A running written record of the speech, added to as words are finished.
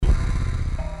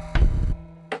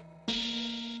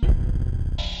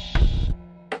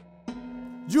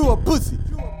You a pussy.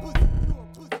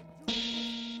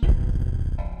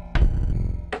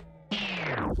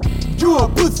 You a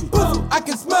pussy. I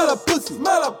can smell a pussy.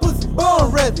 Born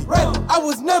ready. I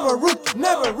was never rookie.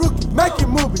 Making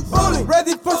movies.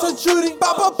 Ready for some shooting.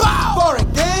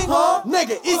 Foreign gang.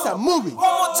 Nigga, it's a movie.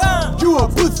 One more time. You a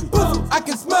pussy. I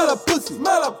can smell a pussy.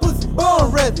 Born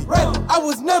ready. I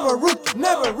was never rookie.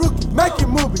 Making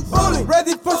movies.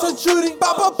 Ready for some shooting.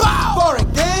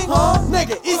 Foreign gang.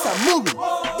 Nigga, it's a movie.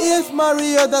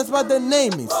 Esxmario, that's what the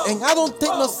name is. And I don't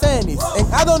take no sandies.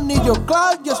 And I don't need your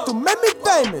clout just to make me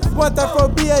famous. One time for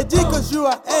BRB, cause you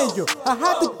an angel. I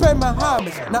had to pay my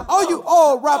homage. Now all you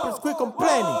old rappers quit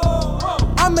complaining.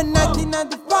 I'm in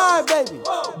 1995, baby.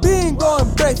 Been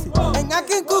going crazy. And I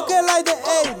can cook it like the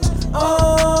 80s.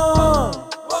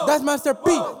 That's Master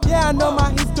P. Yeah, I know my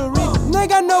history.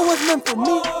 Nigga know what's meant for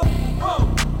me.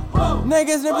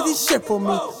 Niggas never did shit for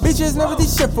me. Bitches never did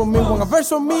shit for me. When a verse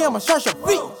for me, I'ma charge your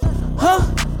feet.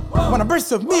 When a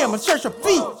verse of me, I'ma charge your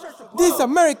feet. This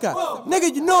America,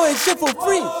 nigga, you know ain't shit for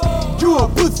free. You a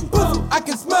pussy. I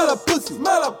can smell a pussy.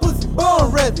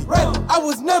 Born ready. I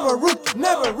was never rookie.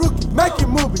 Making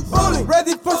movies.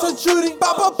 Ready for some shooting.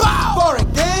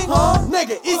 Foreign gang.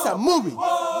 Nigga, it's a movie.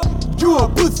 You a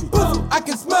pussy. I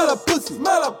can smell a pussy.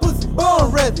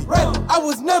 Born ready. I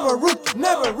was never rookie.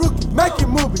 Making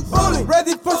movies.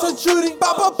 Ready for some shooting.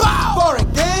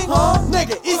 Foreign gang.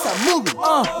 Nigga, it's a movie.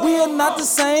 We are not the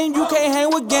same. You can't hang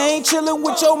with gang. Chillin'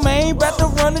 with your main. About to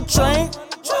run the train.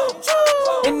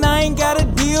 And I ain't got a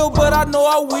deal, but I know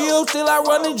I will. Till I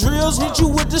run the drills, hit you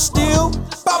with the steel.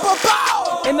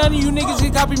 And none of you niggas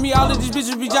can copy me. All of these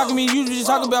bitches be jocking me. You just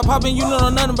talking about popping. You know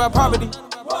nothing about property.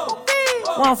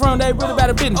 Where I'm from, they really about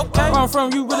a business. Where I'm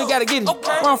from, you really gotta get it.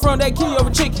 Where I'm from, they kill you over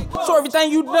chicken. So everything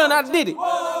you done, I did it.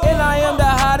 And I am the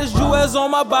hottest jewels on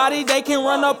my body. They can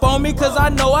run up on me, cause I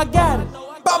know I got it.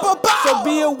 So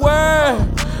be aware,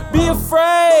 be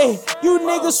afraid. You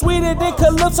niggas sweeter than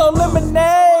Calypso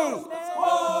lemonade.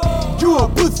 You a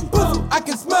pussy. I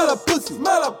can smell a pussy.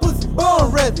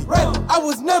 Born ready. I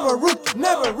was never rookie.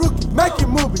 Making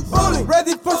movies.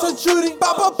 Ready for some shooting.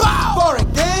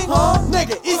 Foreign gang.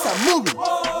 Nigga, it's a movie.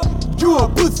 You a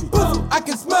pussy. I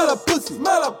can smell a pussy.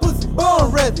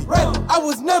 Born ready. I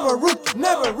was never rookie.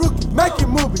 Making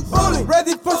movies.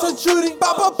 Ready for some shooting.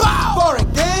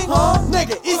 Foreign gang.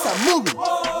 Nigga, it's a movie.